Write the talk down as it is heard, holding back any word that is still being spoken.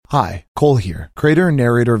Hi, Cole here, creator and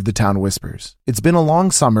narrator of The Town Whispers. It's been a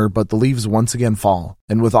long summer, but the leaves once again fall,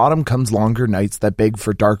 and with autumn comes longer nights that beg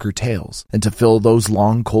for darker tales. And to fill those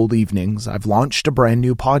long, cold evenings, I've launched a brand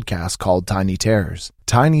new podcast called Tiny Terrors.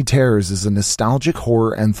 Tiny Terrors is a nostalgic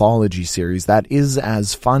horror anthology series that is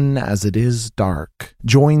as fun as it is dark.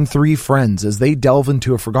 Join three friends as they delve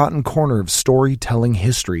into a forgotten corner of storytelling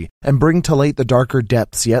history and bring to light the darker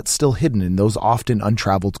depths yet still hidden in those often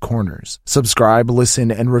untraveled corners. Subscribe,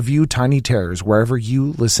 listen, and review Tiny Terrors wherever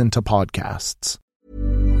you listen to podcasts.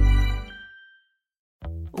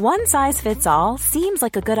 One size fits all seems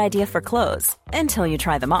like a good idea for clothes until you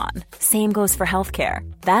try them on. Same goes for healthcare.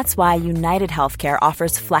 That's why United Healthcare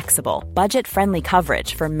offers flexible, budget-friendly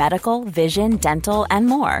coverage for medical, vision, dental, and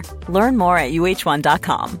more. Learn more at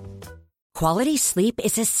uh1.com. Quality sleep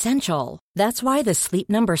is essential. That's why the Sleep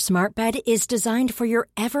Number Smart Bed is designed for your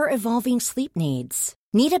ever-evolving sleep needs.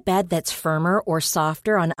 Need a bed that's firmer or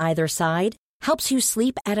softer on either side? Helps you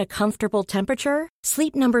sleep at a comfortable temperature?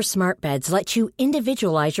 Sleep Number Smart Beds let you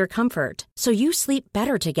individualize your comfort, so you sleep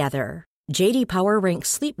better together. J.D. Power ranks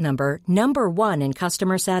Sleep Number number one in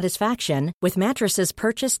customer satisfaction with mattresses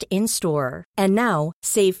purchased in-store. And now,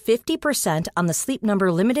 save 50% on the Sleep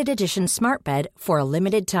Number Limited Edition Smart Bed for a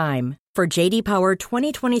limited time. For J.D. Power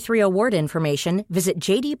 2023 award information, visit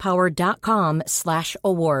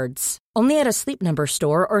jdpower.com/awards. Only at a Sleep Number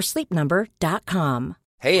store or sleepnumber.com.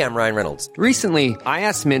 Hey, I'm Ryan Reynolds. Recently, I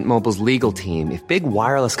asked Mint Mobile's legal team if big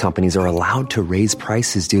wireless companies are allowed to raise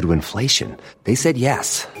prices due to inflation. They said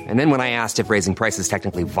yes. And then when I asked if raising prices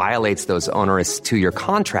technically violates those onerous two-year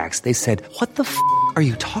contracts, they said, "What the f*** are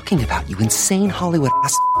you talking about, you insane Hollywood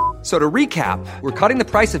ass?" So to recap, we're cutting the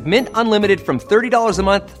price of Mint Unlimited from $30 a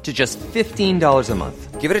month to just $15 a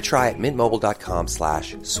month. Give it a try at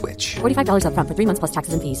mintmobile.com/switch. $45 up front for 3 months plus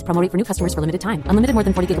taxes and fees. Promo rate for new customers for limited time. Unlimited more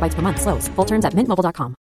than 40 gigabytes per month. Slows full terms at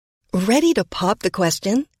mintmobile.com. Ready to pop the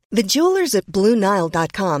question? The jewelers at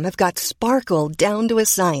BlueNile.com have got sparkle down to a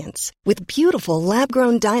science with beautiful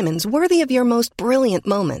lab-grown diamonds worthy of your most brilliant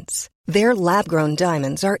moments. Their lab-grown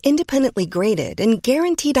diamonds are independently graded and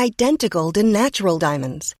guaranteed identical to natural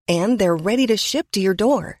diamonds, and they're ready to ship to your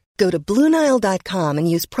door. Go to BlueNile.com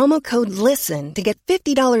and use promo code LISTEN to get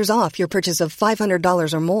 $50 off your purchase of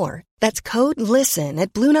 $500 or more. That's code LISTEN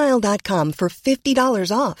at BlueNile.com for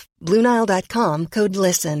 $50 off. BlueNile.com, code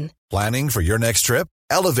LISTEN. Planning for your next trip?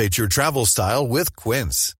 Elevate your travel style with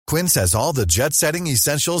Quince. Quince has all the jet-setting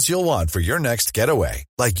essentials you'll want for your next getaway,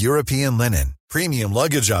 like European linen, premium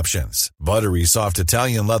luggage options, buttery soft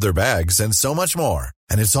Italian leather bags, and so much more.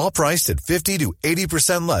 And it's all priced at 50 to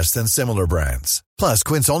 80% less than similar brands. Plus,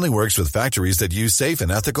 Quince only works with factories that use safe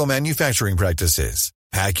and ethical manufacturing practices.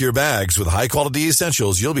 Pack your bags with high-quality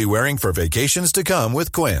essentials you'll be wearing for vacations to come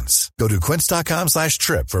with Quince. Go to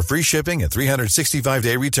quince.com/trip for free shipping and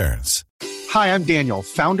 365-day returns. Hi, I'm Daniel,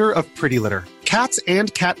 founder of Pretty Litter. Cats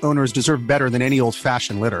and cat owners deserve better than any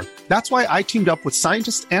old-fashioned litter. That's why I teamed up with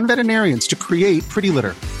scientists and veterinarians to create Pretty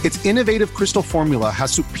Litter. Its innovative crystal formula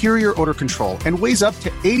has superior odor control and weighs up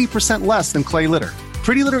to 80% less than clay litter.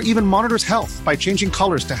 Pretty Litter even monitors health by changing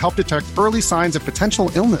colors to help detect early signs of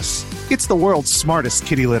potential illness. It's the world's smartest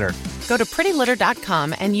kitty litter. Go to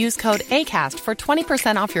prettylitter.com and use code ACAST for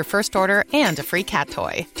 20% off your first order and a free cat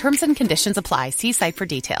toy. Terms and conditions apply. See site for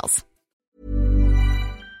details.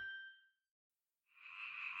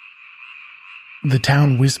 The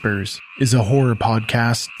Town Whispers is a horror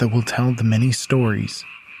podcast that will tell the many stories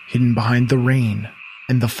hidden behind the rain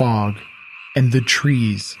and the fog and the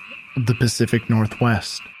trees of the Pacific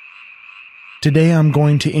Northwest. Today I'm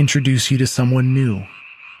going to introduce you to someone new.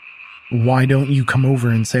 Why don't you come over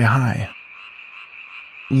and say hi?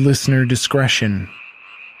 Listener discretion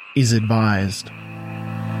is advised.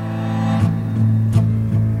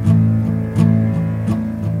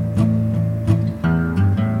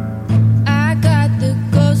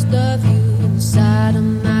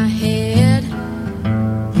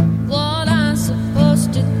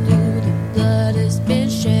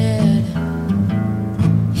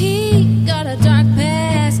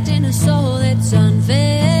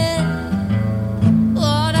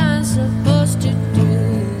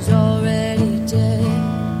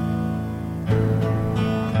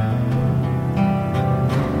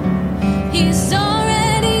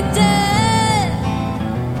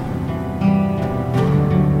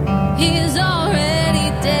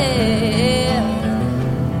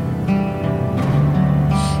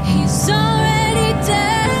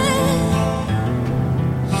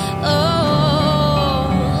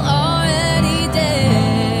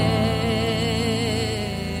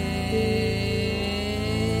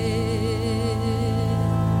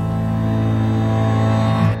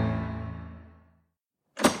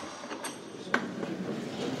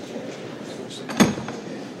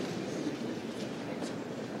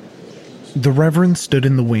 The Reverend stood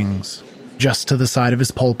in the wings, just to the side of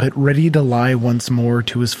his pulpit, ready to lie once more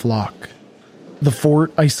to his flock. The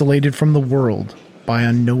fort, isolated from the world by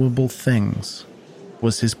unknowable things,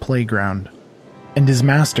 was his playground, and his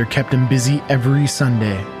master kept him busy every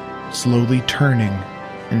Sunday, slowly turning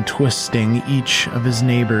and twisting each of his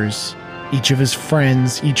neighbors, each of his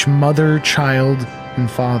friends, each mother, child, and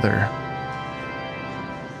father.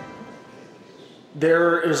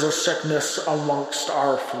 There is a sickness amongst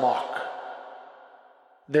our flock.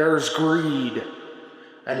 There's greed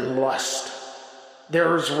and lust.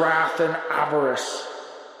 There's wrath and avarice.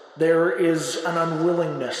 There is an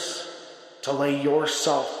unwillingness to lay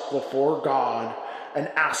yourself before God and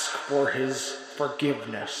ask for His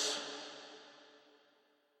forgiveness.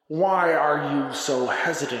 Why are you so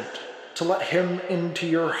hesitant to let Him into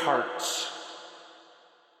your hearts?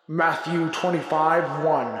 Matthew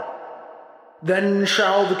 25:1. Then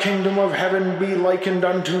shall the kingdom of heaven be likened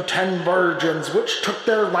unto 10 virgins, which took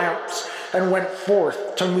their lamps and went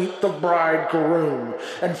forth to meet the bridegroom.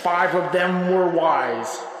 And 5 of them were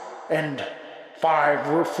wise, and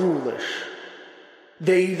 5 were foolish.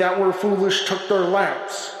 They that were foolish took their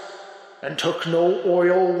lamps, and took no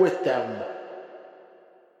oil with them.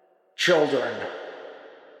 Children,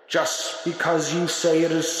 just because you say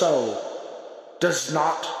it is so, does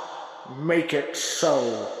not make it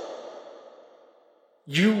so.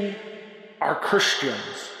 You are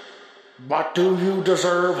Christians, but do you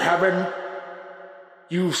deserve heaven?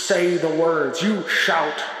 You say the words, you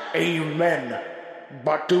shout amen,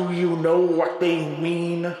 but do you know what they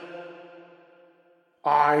mean?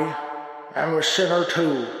 I am a sinner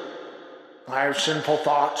too. I have sinful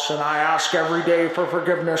thoughts, and I ask every day for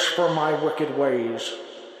forgiveness for my wicked ways.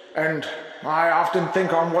 And I often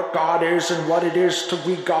think on what God is and what it is to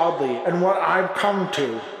be godly, and what I've come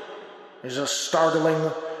to is a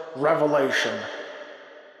startling revelation.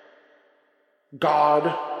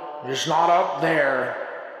 God is not up there,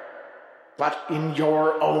 but in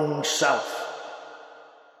your own self.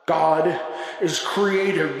 God is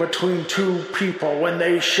created between 2 people when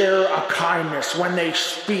they share a kindness, when they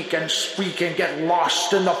speak and get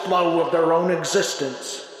lost in the flow of their own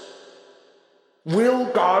existence. Will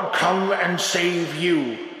God come and save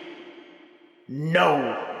you?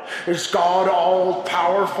 No. Is God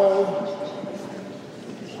all-powerful?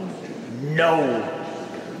 No.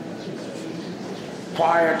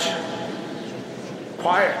 Quiet.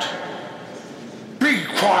 Quiet. Be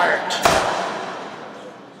quiet.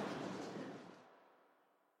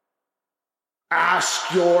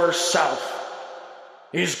 Ask yourself,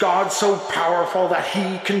 is God so powerful that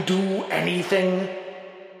He can do anything?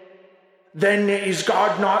 Then is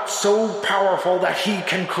God not so powerful that He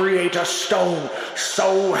can create a stone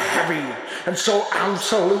so heavy and so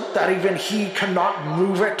absolute that even He cannot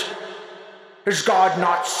move it? Is God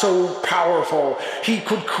not so powerful He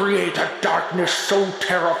could create a darkness so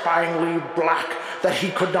terrifyingly black that He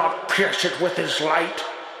could not pierce it with His light?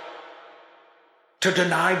 To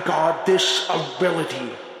deny God this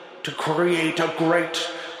ability to create a great,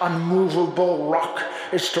 unmovable rock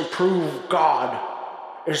is to prove God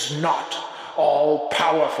is not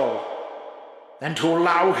all-powerful. And to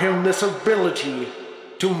allow Him this ability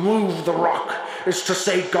to move the rock is to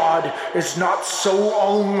say God is not so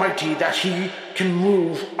almighty that He can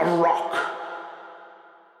move a rock.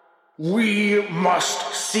 We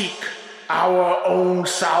must seek our own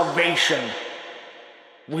salvation.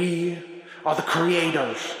 We are the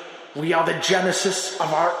creators. We are the genesis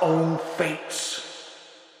of our own fates.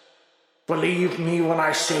 Believe me when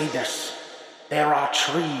I say this. There are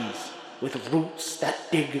trees with roots that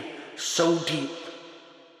dig so deep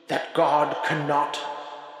that God cannot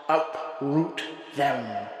uproot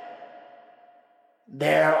them.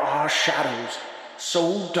 There are shadows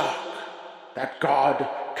so dark that God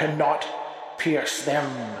cannot pierce them.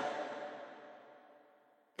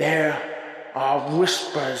 There are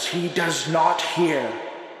whispers He does not hear.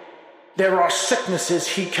 There are sicknesses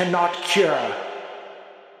He cannot cure.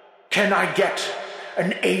 Can I get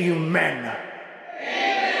an amen?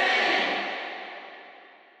 Amen.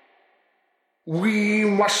 We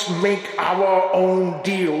must make our own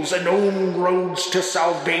deals and own roads to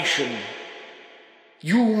salvation.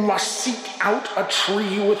 You must seek out a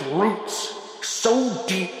tree with roots so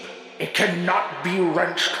deep it cannot be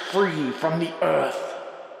wrenched free from the earth.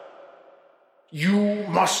 You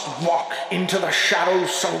must walk into the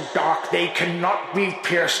shadows so dark they cannot be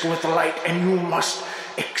pierced with light, and you must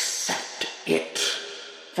accept it.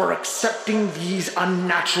 For accepting these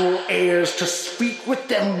unnatural airs, to speak with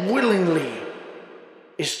them willingly,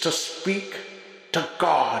 is to speak to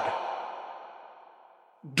God.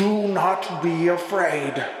 Do not be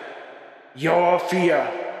afraid. Your fear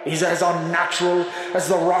is as unnatural as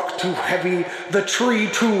the rock too heavy, the tree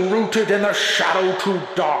too rooted, and the shadow too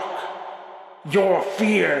dark. Your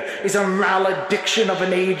fear is a malediction of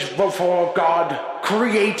an age before God,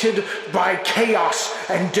 created by chaos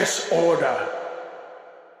and disorder.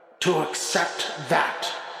 To accept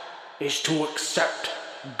that is to accept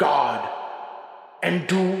God. And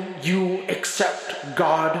do you accept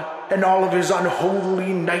God and all of his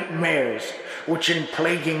unholy nightmares, which in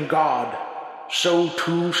plaguing God, so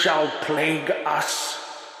too shall plague us?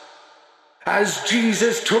 As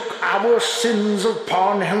Jesus took our sins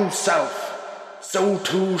upon himself, so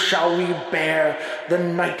too shall we bear the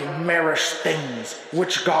nightmarish things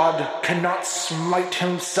which God cannot smite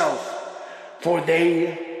himself, for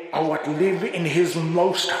they are what live in his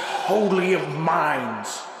most holy of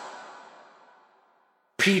minds.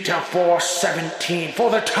 Peter 4:17,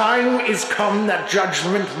 for the time is come that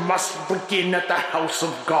judgment must begin at the house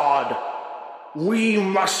of God. We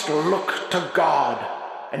must look to God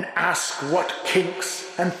and ask what kinks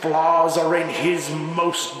and flaws are in his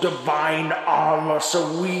most divine armor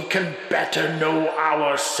so we can better know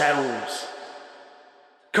ourselves.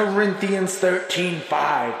 Corinthians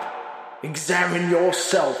 13:5, examine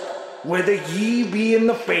yourself whether ye be in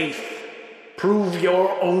the faith, prove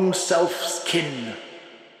your own self's kin.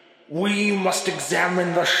 We must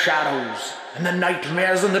examine the shadows and the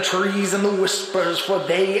nightmares and the trees and the whispers, for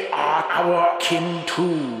they are our kin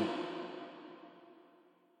too.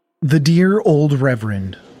 The dear old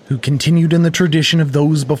Reverend, who continued in the tradition of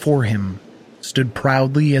those before him, stood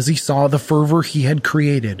proudly as he saw the fervor he had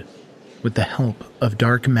created, with the help of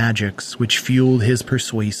dark magics which fueled his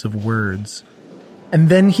persuasive words. And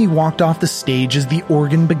then he walked off the stage as the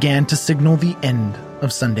organ began to signal the end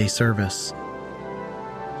of Sunday service.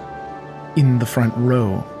 In the front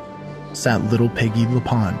row sat little Peggy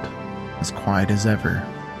LaPont, as quiet as ever,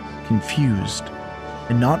 confused,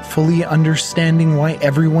 and not fully understanding why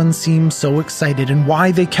everyone seemed so excited and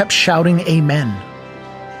why they kept shouting amen.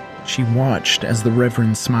 She watched as the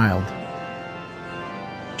Reverend smiled.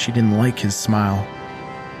 She didn't like his smile.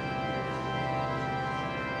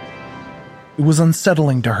 It was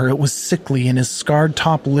unsettling to her. It was sickly, and his scarred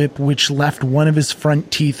top lip, which left one of his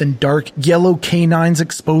front teeth and dark yellow canines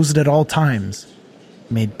exposed at all times,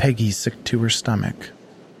 made Peggy sick to her stomach.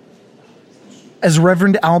 As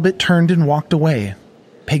Reverend Albert turned and walked away,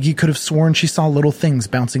 Peggy could have sworn she saw little things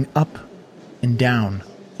bouncing up and down,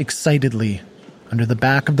 excitedly, under the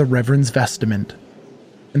back of the Reverend's vestment,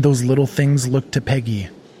 and those little things looked to Peggy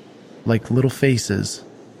like little faces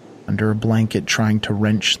under a blanket trying to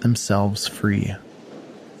wrench themselves free.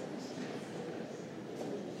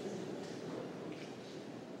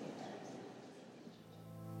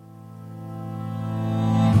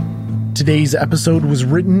 Today's episode was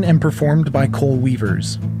written and performed by Cole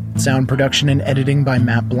Weavers. Sound production and editing by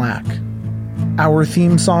Matt Black. Our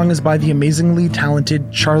theme song is by the amazingly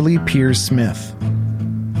talented Charlie Pierce Smith.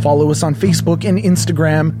 Follow us on Facebook and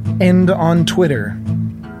Instagram and on Twitter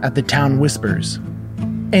at The Town Whispers.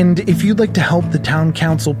 And if you'd like to help the town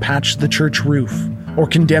council patch the church roof, or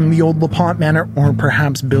condemn the old LaPont Manor, or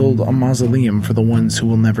perhaps build a mausoleum for the ones who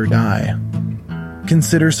will never die,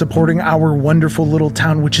 consider supporting our wonderful little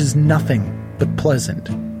town, which is nothing but pleasant.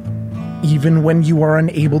 Even when you are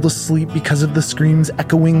unable to sleep because of the screams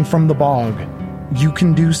echoing from the bog, you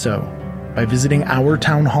can do so by visiting our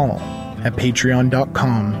town hall at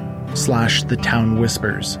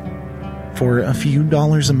patreon.com/thetownwhispers. For a few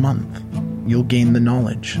dollars a month, you'll gain the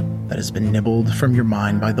knowledge that has been nibbled from your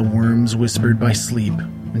mind by the worms whispered by sleep,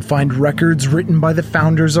 and find records written by the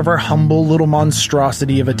founders of our humble little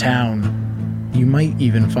monstrosity of a town. You might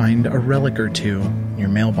even find a relic or two in your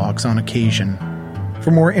mailbox on occasion.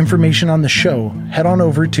 For more information on the show, head on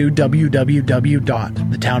over to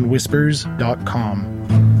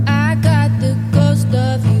www.thetownwhispers.com. I got the ghost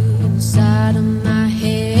of you inside of my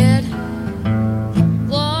head.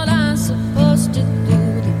 What I'm supposed to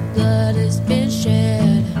do, the blood has been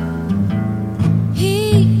shed.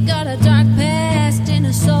 He got a dark past and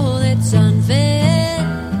a soul that's unfed.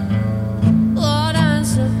 What I'm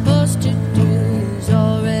supposed to do is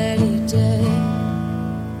already dead.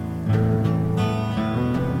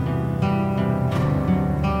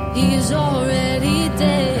 He is already